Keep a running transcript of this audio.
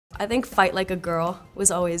I think Fight Like a Girl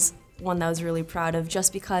was always one that I was really proud of,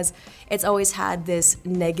 just because it's always had this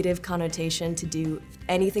negative connotation to do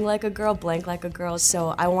anything like a girl, blank like a girl.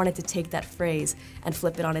 So I wanted to take that phrase and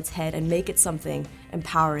flip it on its head and make it something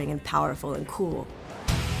empowering and powerful and cool.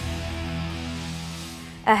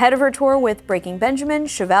 Ahead of her tour with Breaking Benjamin,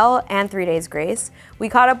 Chevelle, and 3 Days Grace, we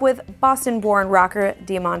caught up with Boston-born rocker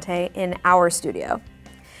DIAMANTE in our studio.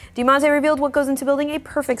 DIAMANTE revealed what goes into building a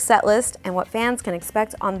perfect set list and what fans can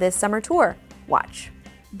expect on this summer tour. Watch.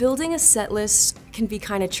 Building a set list can be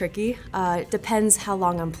kind of tricky. It depends how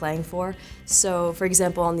long I'm playing for. So, for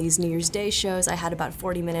example, on these New Year's Day shows, I had about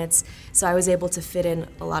 40 minutes, so I was able to fit in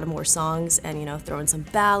a lot of more songs and, you know, throw in some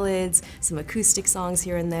ballads, some acoustic songs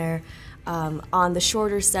here and there. On the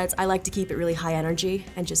shorter sets, I like to keep it really high energy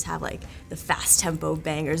and just have like the fast tempo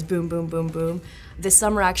bangers, boom, boom, boom, boom. This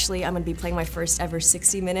summer, actually, I'm gonna be playing my first ever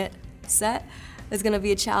 60-minute set. It's gonna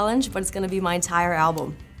be a challenge, but it's gonna be my entire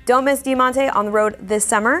album. Don't miss DIAMANTE on the road this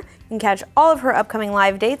summer. You can catch all of her upcoming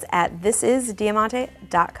live dates at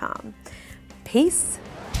thisisdiamante.com. Peace.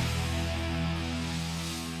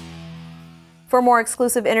 For more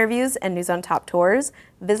exclusive interviews and news on top tours,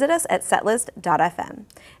 visit us at setlist.fm.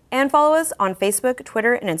 And follow us on Facebook,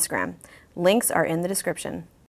 Twitter, and Instagram. Links are in the description.